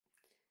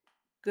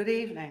Good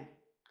evening.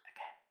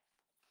 Again.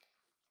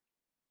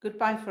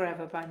 Goodbye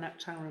Forever by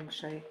Ngak'chang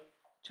Rinpoche,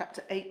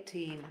 Chapter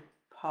 18,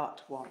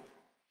 Part 1.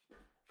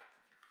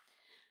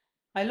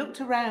 I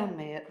looked around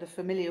me at the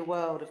familiar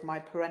world of my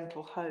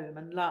parental home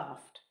and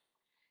laughed.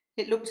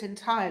 It looked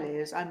entirely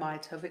as I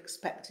might have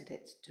expected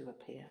it to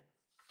appear.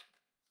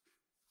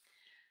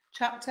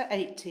 Chapter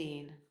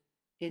 18,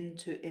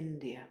 Into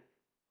India.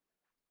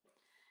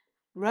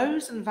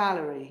 Rose and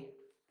Valerie,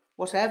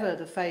 whatever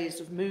the phase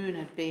of moon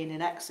had been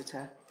in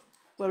Exeter,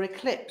 were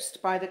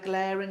eclipsed by the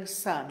glaring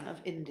sun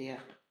of India.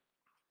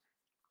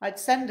 I'd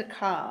send a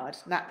card,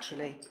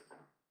 naturally,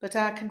 but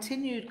our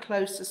continued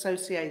close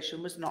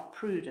association was not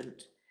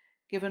prudent,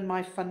 given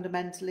my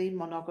fundamentally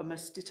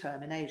monogamous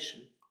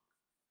determination.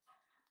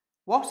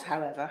 What,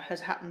 however,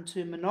 had happened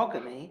to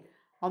monogamy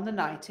on the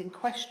night in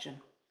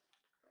question?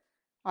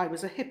 I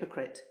was a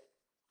hypocrite,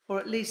 or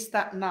at least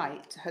that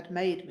night had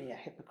made me a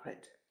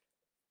hypocrite.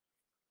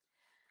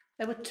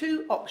 There were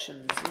two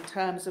options in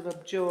terms of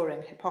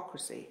abjuring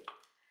hypocrisy.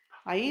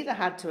 I either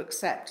had to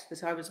accept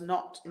that I was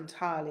not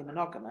entirely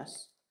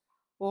monogamous,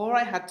 or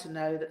I had to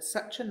know that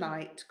such a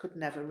night could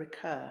never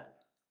recur.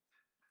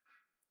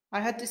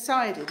 I had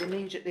decided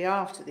immediately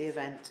after the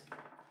event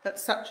that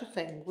such a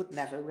thing would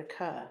never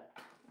recur.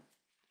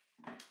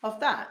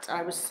 Of that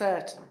I was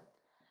certain,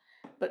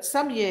 but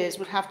some years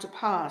would have to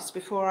pass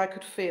before I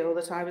could feel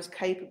that I was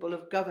capable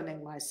of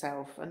governing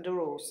myself under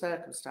all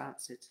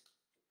circumstances.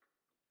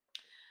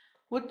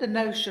 Would the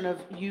notion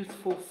of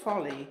youthful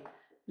folly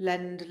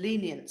lend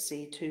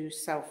leniency to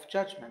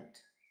self-judgment?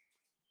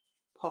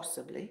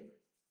 Possibly.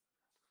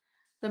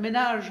 The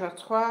ménage à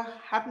trois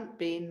hadn't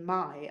been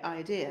my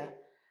idea.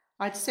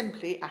 I'd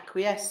simply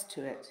acquiesced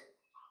to it.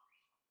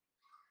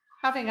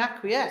 Having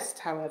acquiesced,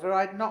 however,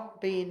 I'd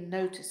not been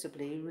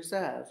noticeably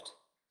reserved.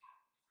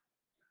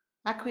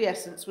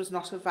 Acquiescence was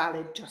not a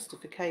valid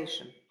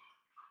justification.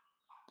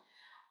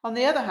 On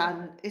the other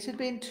hand, it had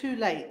been too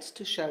late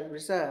to show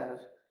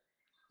reserve.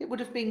 It would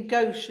have been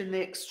gauche in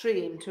the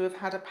extreme to have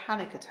had a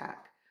panic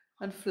attack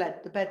and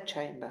fled the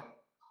bedchamber.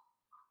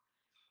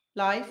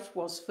 Life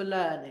was for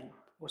learning,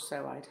 or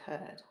so I'd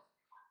heard.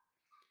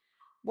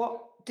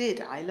 What did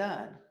I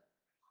learn?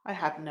 I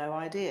had no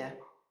idea.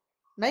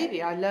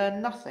 Maybe I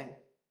learned nothing.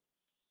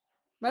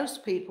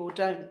 Most people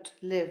don't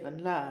live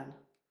and learn.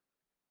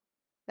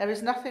 There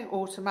is nothing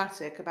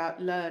automatic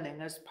about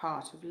learning as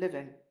part of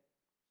living.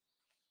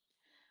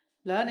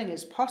 Learning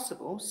is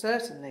possible,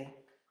 certainly,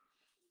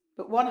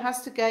 but one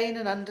has to gain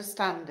an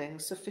understanding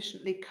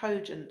sufficiently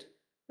cogent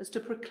as to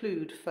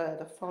preclude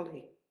further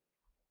folly.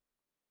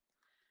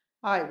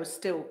 I was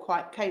still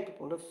quite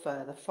capable of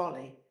further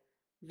folly,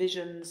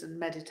 visions and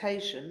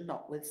meditation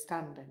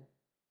notwithstanding.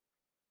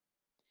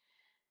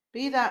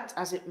 Be that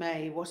as it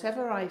may,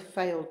 whatever I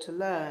failed to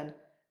learn,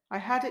 I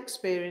had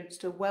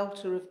experienced a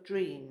welter of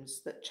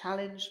dreams that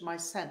challenged my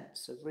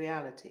sense of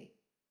reality.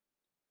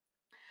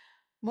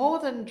 More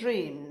than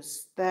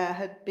dreams, there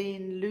had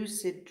been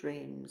lucid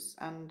dreams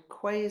and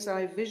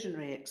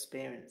quasi-visionary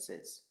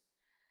experiences,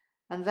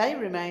 and they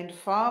remained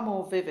far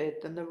more vivid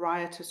than the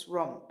riotous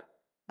romp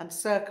and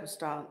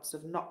circumstance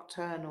of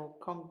nocturnal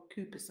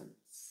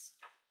concupiscence.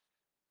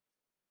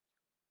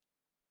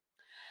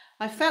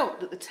 I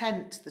felt that the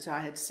tent that I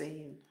had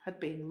seen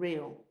had been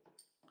real.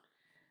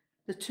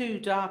 The two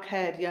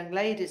dark-haired young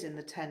ladies in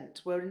the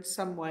tent were in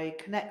some way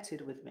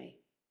connected with me.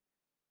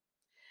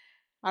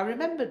 I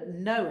remembered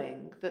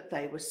knowing that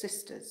they were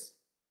sisters.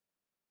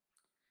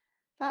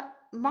 That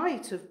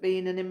might have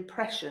been an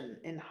impression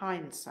in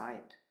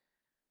hindsight,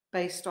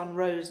 based on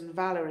Rose and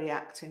Valerie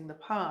acting the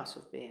part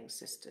of being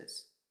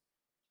sisters.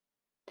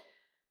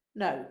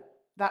 No,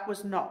 that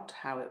was not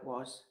how it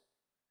was.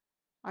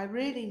 I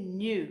really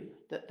knew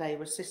that they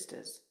were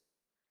sisters,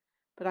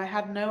 but I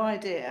had no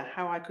idea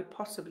how I could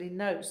possibly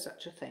know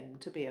such a thing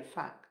to be a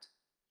fact.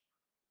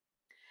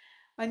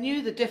 I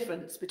knew the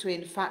difference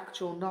between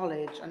factual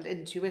knowledge and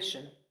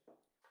intuition,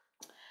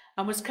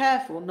 and was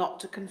careful not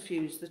to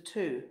confuse the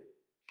two.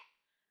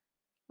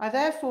 I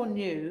therefore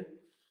knew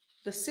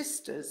the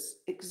sisters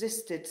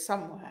existed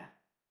somewhere,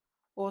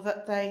 or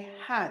that they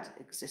had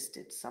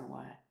existed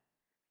somewhere,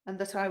 and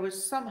that I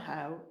was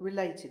somehow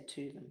related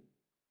to them.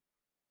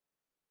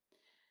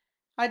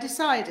 I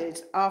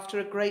decided, after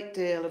a great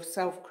deal of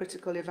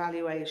self-critical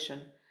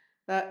evaluation,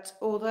 that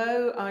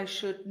although I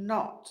should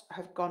not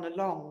have gone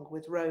along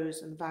with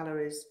Rose and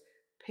Valerie's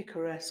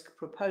picaresque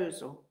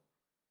proposal,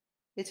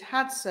 it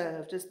had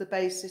served as the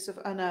basis of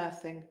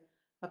unearthing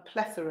a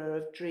plethora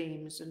of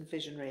dreams and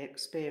visionary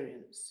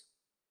experience.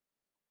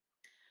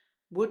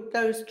 Would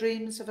those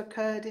dreams have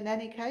occurred in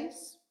any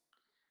case?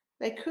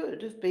 They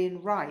could have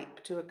been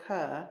ripe to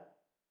occur.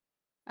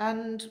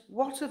 And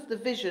what of the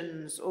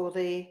visions or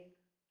the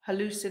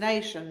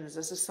hallucinations,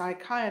 as a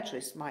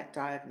psychiatrist might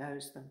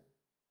diagnose them?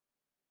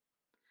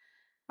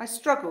 I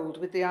struggled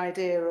with the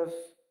idea of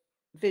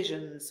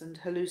visions and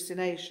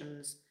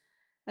hallucinations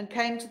and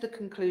came to the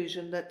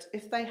conclusion that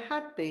if they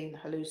had been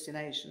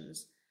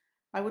hallucinations,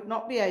 I would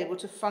not be able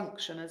to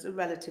function as a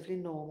relatively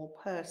normal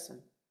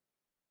person.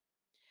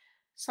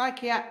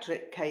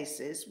 Psychiatric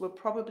cases were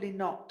probably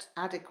not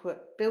adequate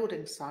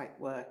building site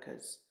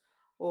workers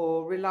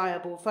or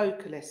reliable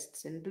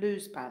vocalists in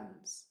blues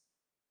bands.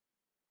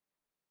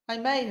 I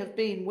may have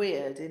been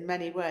weird in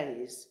many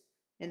ways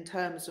in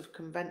terms of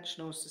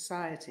conventional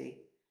society,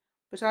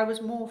 but I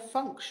was more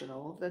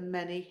functional than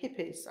many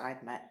hippies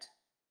I'd met.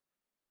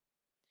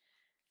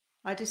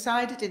 I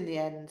decided in the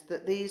end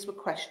that these were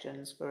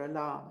questions for a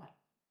lama.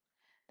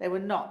 They were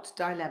not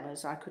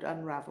dilemmas I could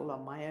unravel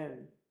on my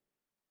own.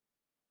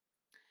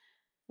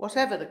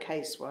 Whatever the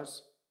case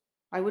was,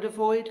 I would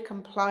avoid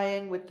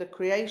complying with the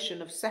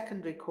creation of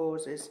secondary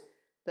causes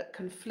that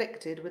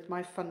conflicted with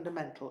my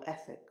fundamental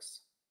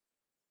ethics.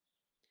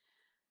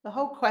 The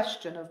whole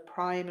question of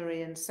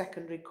primary and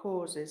secondary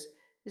causes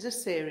is a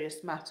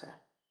serious matter.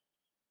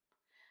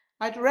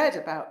 I'd read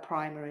about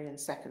primary and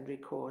secondary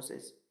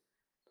causes,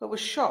 but was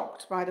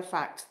shocked by the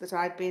fact that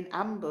I'd been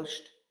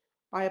ambushed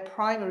by a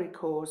primary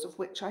cause of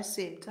which I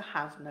seemed to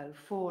have no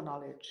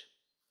foreknowledge.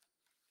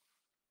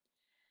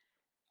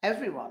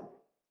 Everyone,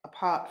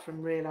 apart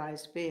from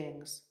realized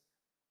beings,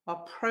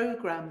 are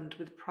programmed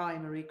with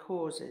primary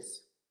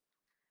causes,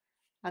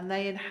 and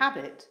they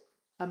inhabit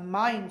a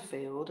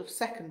minefield of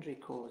secondary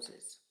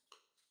causes.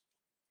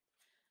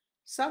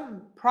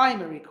 Some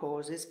primary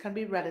causes can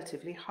be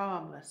relatively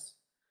harmless,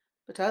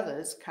 but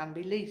others can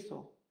be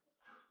lethal.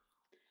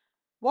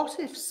 What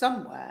if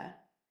somewhere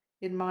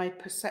in my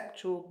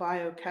perceptual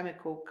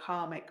biochemical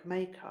karmic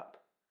makeup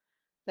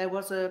there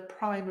was a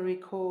primary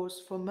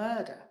cause for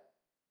murder?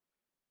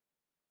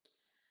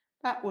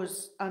 That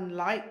was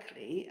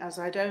unlikely, as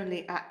I'd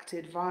only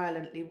acted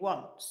violently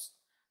once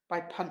by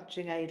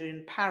punching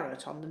Adrian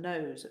Parrott on the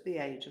nose at the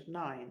age of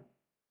 9.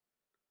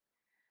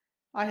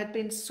 I had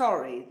been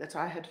sorry that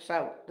I had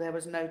felt there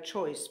was no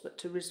choice but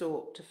to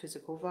resort to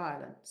physical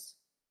violence.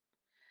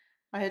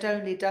 I had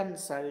only done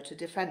so to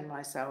defend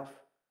myself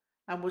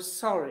and was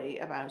sorry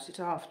about it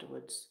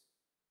afterwards,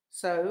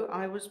 so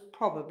I was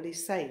probably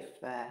safe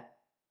there.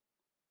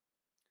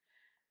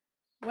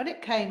 When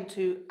it came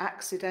to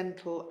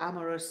accidental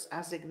amorous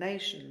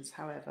assignations,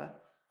 however,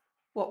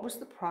 what was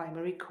the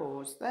primary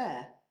cause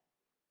there?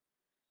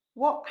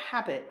 What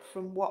habit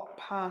from what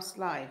past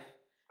life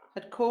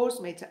had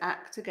caused me to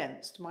act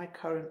against my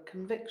current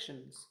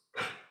convictions?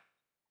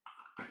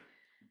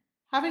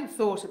 Having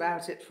thought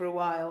about it for a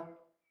while,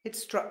 it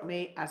struck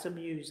me as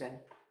amusing.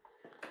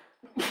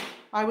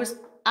 I was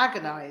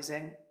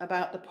agonizing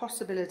about the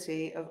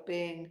possibility of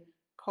being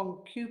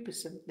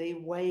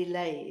concupiscently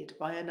waylaid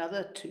by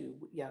another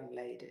 2 young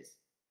ladies.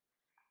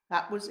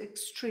 That was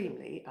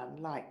extremely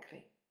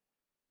unlikely.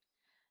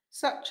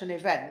 Such an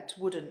event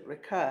wouldn't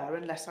recur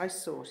unless I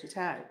sought it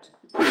out.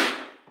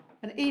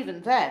 And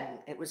even then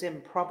it was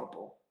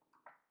improbable,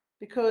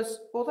 because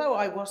although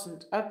I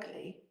wasn't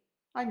ugly,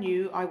 I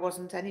knew I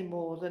wasn't any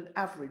more than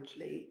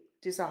averagely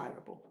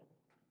desirable.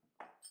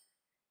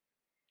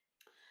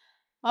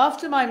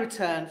 After my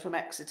return from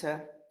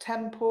Exeter,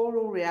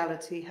 temporal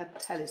reality had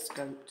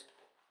telescoped.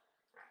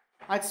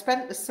 I'd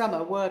spent the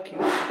summer working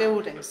on a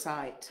building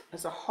site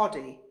as a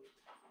hoddy,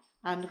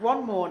 and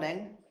one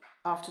morning,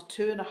 after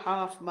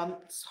 2.5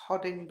 months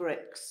hodding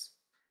bricks,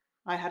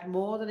 I had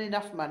more than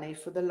enough money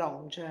for the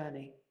long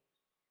journey.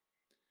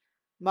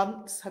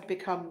 Months had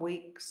become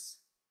weeks,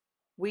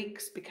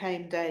 weeks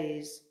became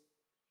days,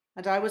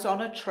 and I was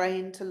on a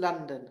train to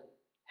London,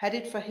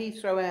 headed for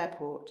Heathrow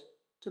Airport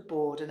to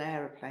board an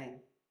aeroplane.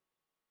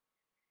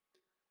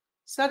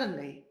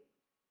 Suddenly,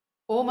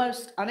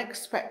 almost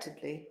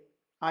unexpectedly,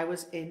 I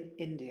was in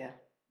India.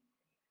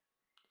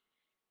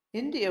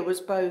 India was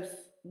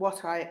both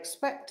what I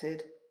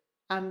expected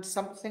and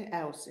something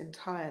else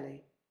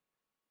entirely.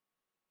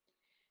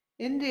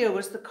 India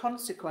was the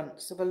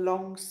consequence of a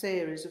long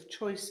series of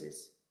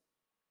choices,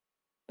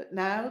 but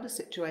now the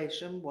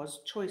situation was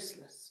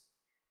choiceless.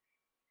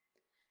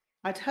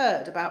 I'd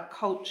heard about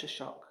culture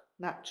shock,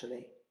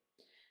 naturally,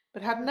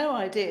 but had no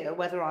idea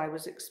whether I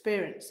was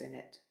experiencing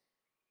it.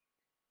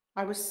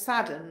 I was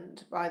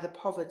saddened by the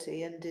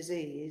poverty and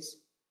disease,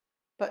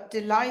 but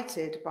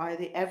delighted by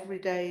the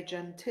everyday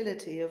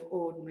gentility of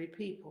ordinary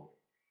people.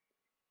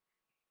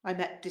 I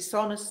met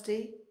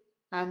dishonesty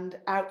and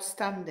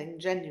outstanding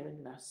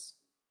genuineness,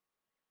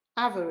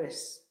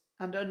 avarice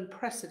and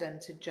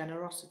unprecedented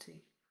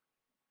generosity.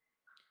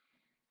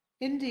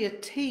 India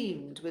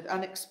teemed with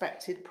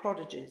unexpected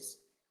prodigies,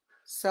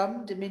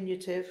 some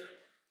diminutive,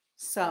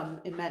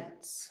 some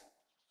immense.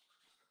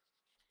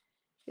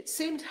 It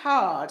seemed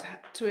hard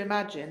to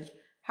imagine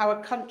how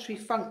a country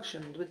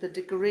functioned with the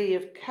degree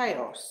of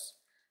chaos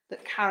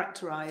that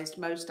characterized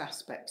most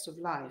aspects of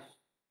life.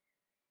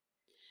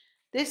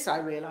 This, I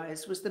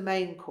realized, was the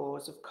main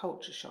cause of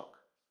culture shock,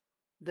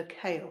 the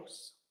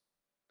chaos.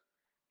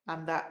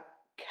 And that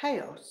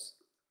chaos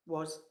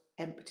was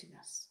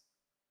emptiness.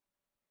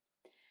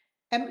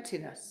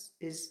 Emptiness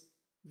is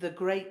the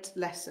great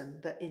lesson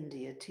that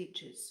India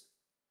teaches.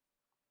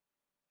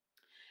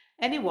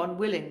 Anyone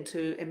willing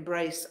to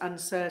embrace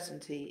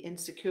uncertainty,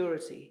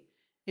 insecurity,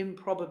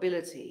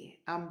 improbability,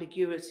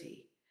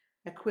 ambiguity,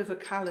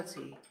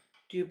 equivocality,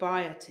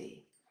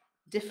 dubiety,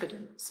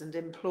 diffidence and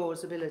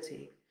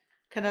implausibility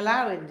can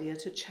allow India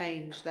to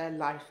change their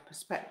life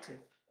perspective.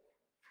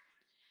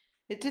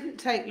 It didn't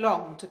take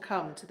long to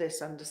come to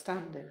this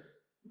understanding.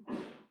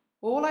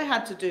 All I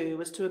had to do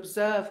was to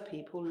observe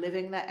people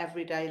living their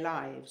everyday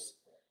lives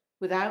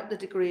without the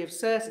degree of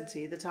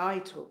certainty that I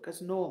took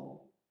as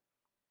normal.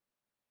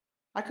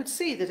 I could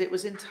see that it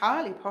was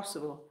entirely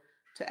possible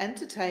to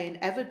entertain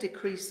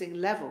ever-decreasing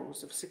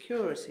levels of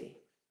security.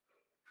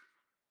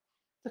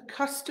 The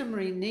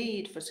customary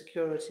need for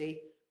security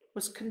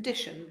was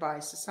conditioned by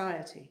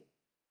society.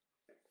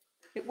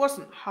 It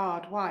wasn't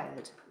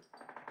hardwired.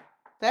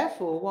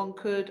 Therefore, one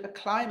could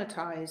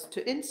acclimatise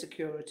to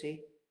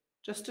insecurity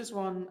just as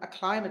one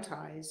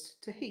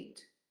acclimatised to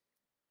heat.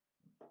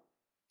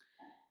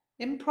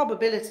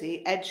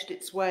 Improbability edged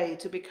its way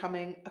to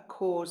becoming a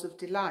cause of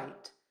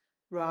delight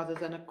rather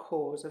than a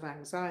cause of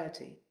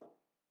anxiety.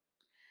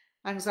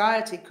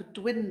 Anxiety could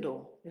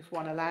dwindle, if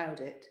one allowed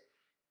it,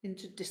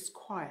 into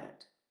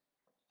disquiet,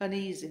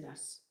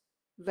 uneasiness,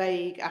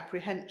 vague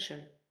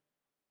apprehension,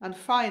 and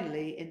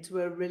finally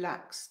into a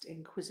relaxed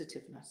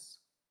inquisitiveness.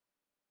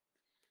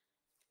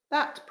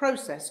 That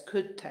process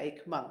could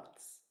take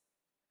months,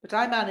 but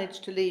I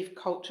managed to leave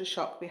culture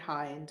shock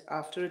behind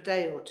after a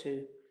day or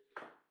two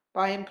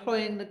by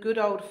employing the good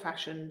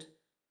old-fashioned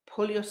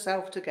pull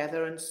yourself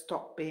together and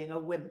stop being a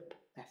wimp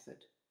method.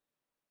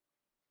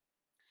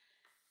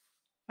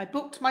 I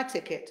booked my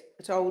ticket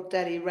at Old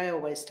Delhi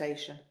railway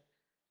station,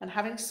 and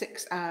having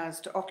 6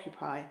 hours to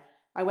occupy,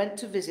 I went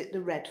to visit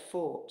the Red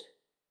Fort.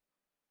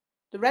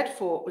 The Red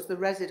Fort was the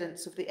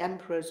residence of the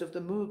emperors of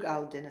the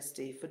Mughal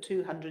dynasty for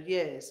 200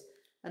 years,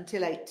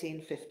 until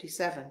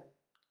 1857.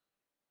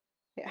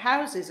 It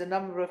houses a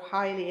number of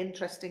highly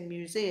interesting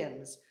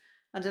museums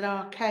and an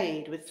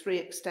arcade with 3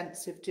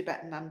 extensive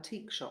Tibetan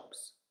antique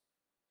shops.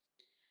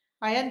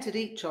 I entered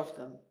each of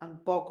them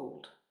and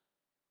boggled.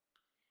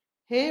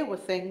 Here were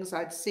things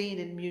I'd seen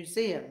in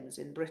museums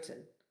in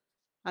Britain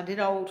and in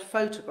old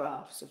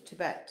photographs of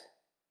Tibet.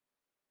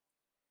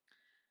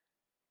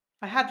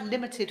 I had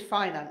limited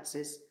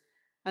finances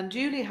and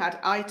duly had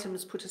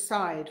items put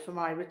aside for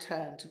my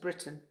return to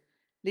Britain,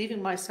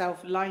 leaving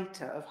myself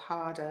lighter of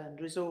hard-earned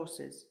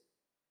resources.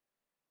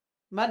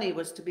 Money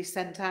was to be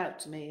sent out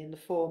to me in the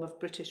form of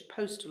British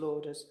postal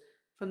orders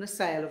from the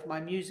sale of my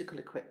musical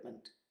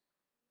equipment,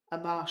 a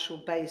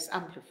Marshall bass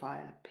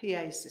amplifier,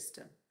 PA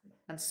system,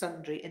 and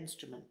sundry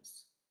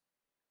instruments.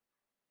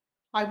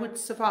 I would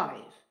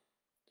survive,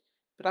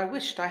 but I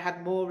wished I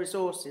had more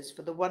resources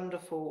for the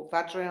wonderful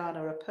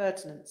Vajrayana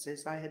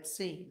appurtenances I had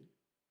seen.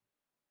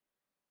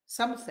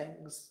 Some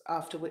things,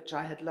 after which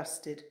I had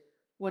lusted,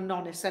 were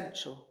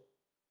non-essential,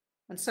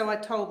 and so I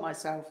told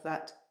myself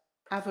that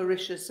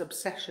avaricious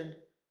obsession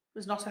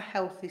was not a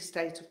healthy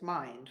state of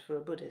mind for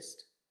a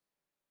Buddhist.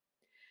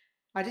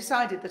 I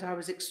decided that I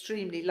was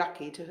extremely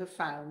lucky to have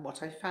found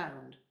what I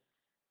found,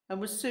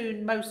 and was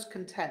soon most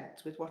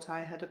content with what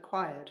I had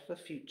acquired for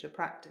future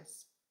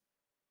practice.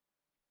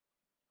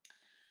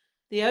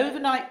 The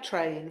overnight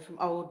train from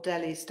Old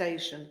Delhi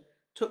station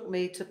took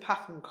me to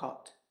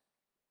Pathankot.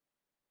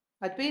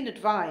 I'd been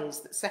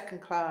advised that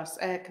second-class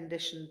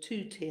air-conditioned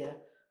 2-tier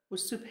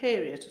was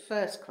superior to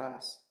first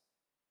class.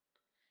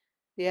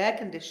 The air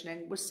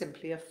conditioning was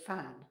simply a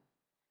fan,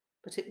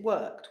 but it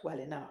worked well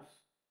enough.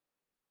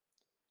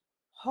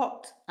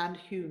 Hot and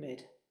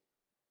humid.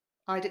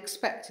 I'd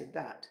expected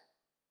that,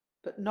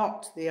 but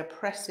not the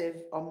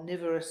oppressive,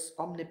 omnivorous,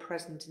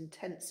 omnipresent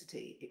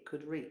intensity it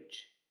could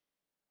reach.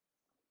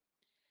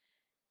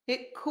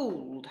 It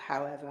cooled,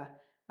 however,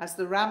 as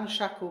the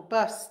ramshackle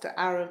bus to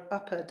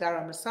Upper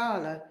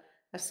Dharamsala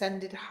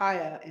ascended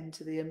higher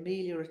into the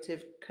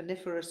ameliorative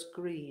coniferous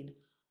green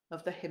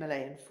of the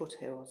Himalayan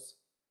foothills.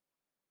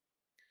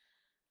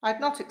 I'd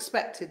not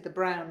expected the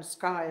brown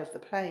sky of the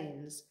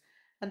plains,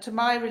 and to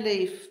my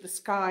relief the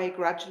sky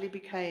gradually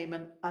became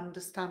an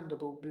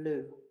understandable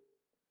blue.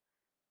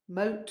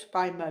 Mote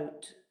by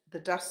mote, the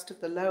dust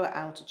of the lower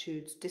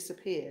altitudes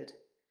disappeared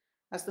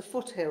as the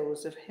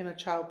foothills of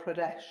Himachal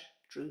Pradesh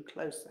drew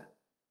closer.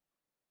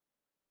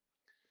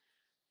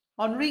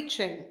 On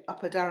reaching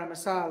Upper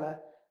Dharamsala,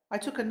 I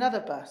took another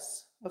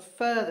bus of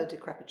further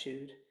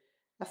decrepitude,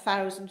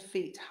 1,000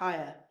 feet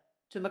higher,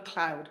 to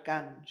McLeod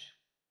Ganj.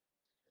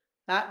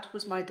 That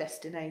was my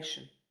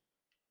destination.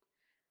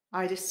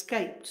 I'd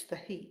escaped the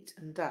heat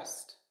and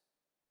dust.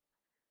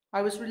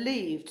 I was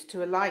relieved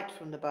to alight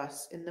from the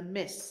bus in the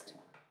mist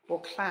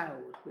or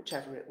cloud,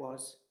 whichever it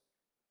was.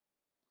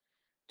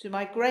 To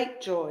my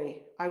great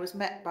joy, I was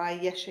met by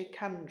Yeshe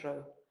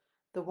Khandro,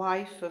 the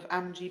wife of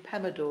Amji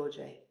Pema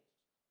Dorje.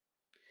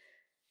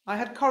 I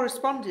had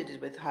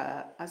corresponded with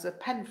her as a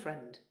pen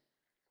friend,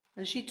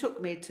 and she took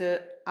me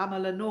to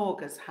Amala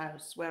Norga's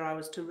house where I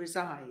was to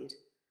reside,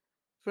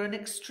 for an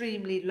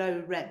extremely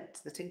low rent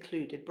that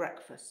included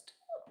breakfast.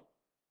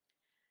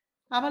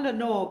 Amala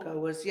Norga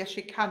was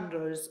Yeshe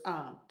Khandro's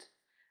aunt,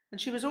 and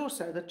she was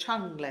also the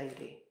Chung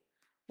lady,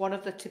 one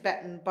of the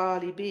Tibetan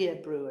barley beer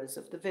brewers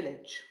of the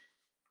village.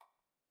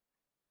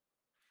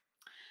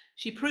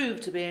 She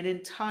proved to be an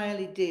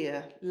entirely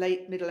dear,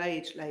 late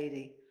middle-aged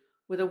lady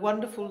with a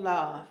wonderful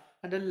laugh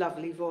and a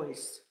lovely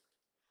voice.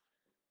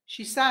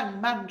 She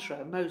sang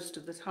mantra most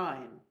of the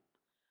time.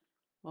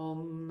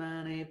 Om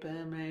Mani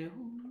Padme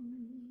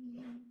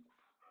Hum.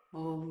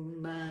 Om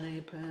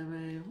Mani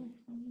Padme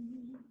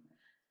Hum.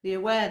 The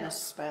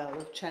awareness spell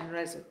of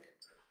Chenrezig.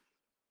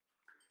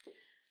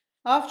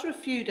 After a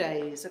few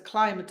days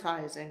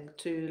acclimatizing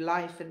to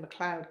life in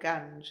MacLeod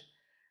Ganj,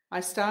 I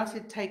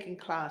started taking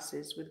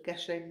classes with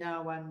Geshe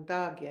Nawang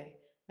Dagye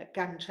at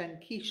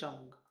Gangchen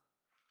Kishong.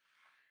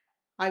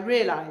 I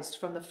realised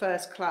from the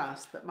first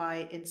class that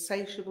my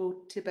insatiable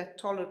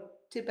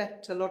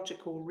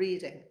Tibetological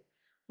reading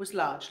was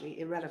largely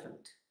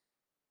irrelevant.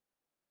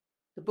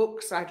 The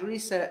books I'd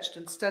researched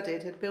and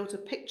studied had built a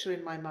picture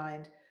in my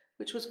mind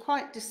which was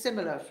quite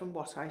dissimilar from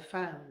what I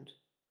found.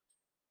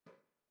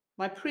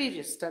 My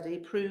previous study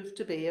proved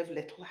to be of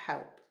little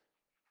help.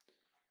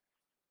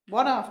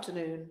 One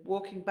afternoon,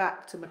 walking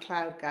back to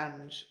MacLeod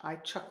Ganj, I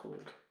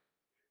chuckled.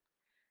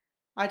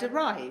 I'd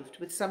arrived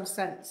with some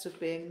sense of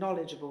being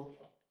knowledgeable,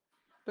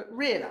 but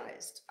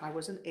realised I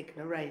was an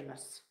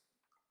ignoramus.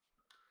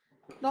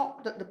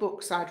 Not that the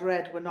books I'd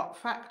read were not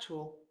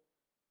factual,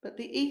 but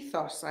the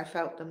ethos I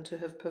felt them to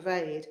have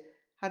purveyed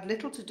had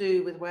little to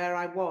do with where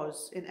I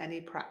was in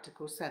any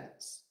practical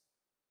sense.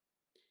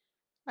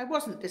 I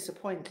wasn't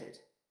disappointed,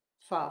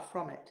 far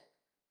from it.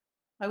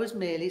 I was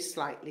merely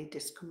slightly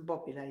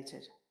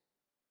discombobulated.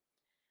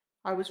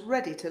 I was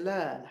ready to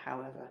learn,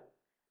 however,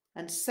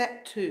 and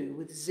set to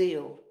with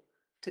zeal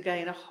to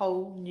gain a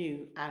whole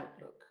new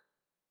outlook.